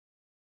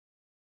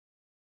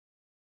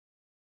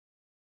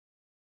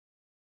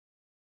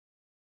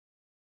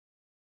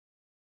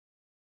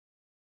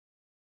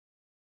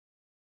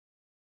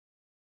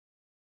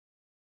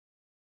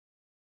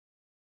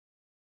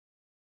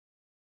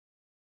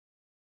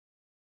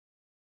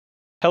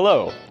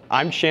Hello,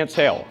 I'm Chance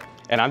Hale,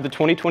 and I'm the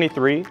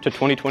 2023 to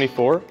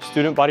 2024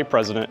 Student Body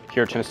President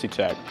here at Tennessee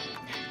Tech.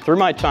 Through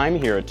my time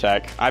here at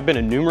Tech, I've been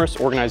in numerous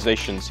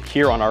organizations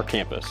here on our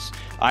campus.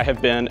 I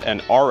have been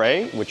an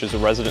RA, which is a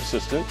resident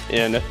assistant,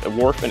 in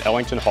Wharf and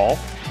Ellington Hall.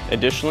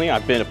 Additionally,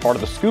 I've been a part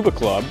of the Scuba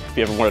Club, if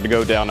you ever wanted to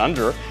go down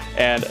under.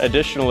 And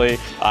additionally,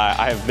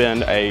 I have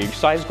been a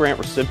size grant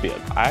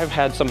recipient. I have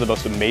had some of the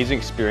most amazing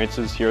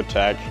experiences here at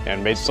Tech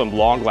and made some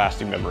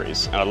long-lasting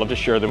memories, and I'd love to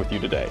share them with you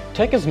today.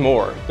 Tech is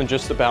more than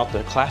just about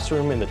the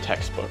classroom and the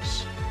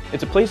textbooks.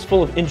 It's a place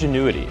full of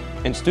ingenuity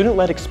and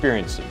student-led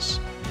experiences.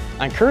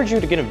 I encourage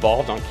you to get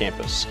involved on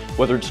campus,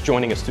 whether it's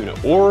joining a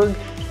student org,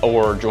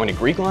 or joining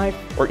Greek Life,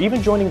 or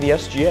even joining the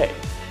SGA.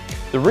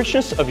 The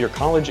richness of your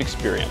college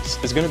experience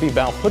is going to be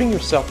about putting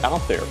yourself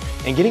out there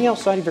and getting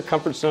outside of your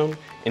comfort zone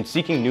and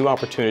seeking new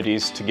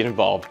opportunities to get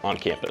involved on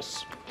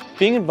campus.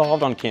 Being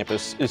involved on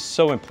campus is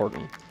so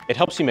important. It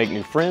helps you make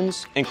new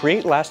friends and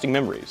create lasting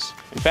memories.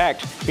 In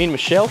fact, me and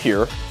Michelle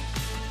here,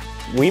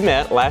 we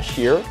met last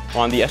year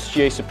on the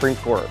SGA Supreme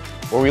Court,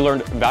 where we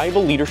learned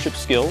valuable leadership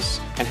skills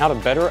and how to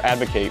better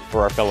advocate for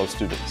our fellow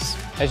students.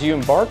 As you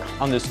embark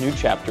on this new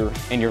chapter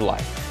in your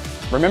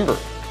life, remember,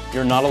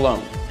 you're not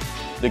alone.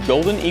 The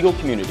Golden Eagle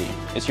community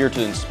is here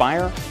to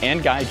inspire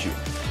and guide you.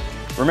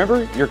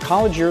 Remember, your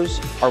college years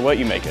are what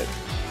you make it,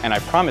 and I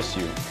promise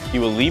you,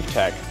 you will leave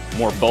Tech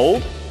more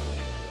bold,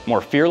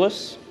 more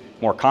fearless,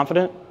 more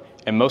confident,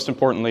 and most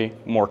importantly,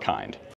 more kind.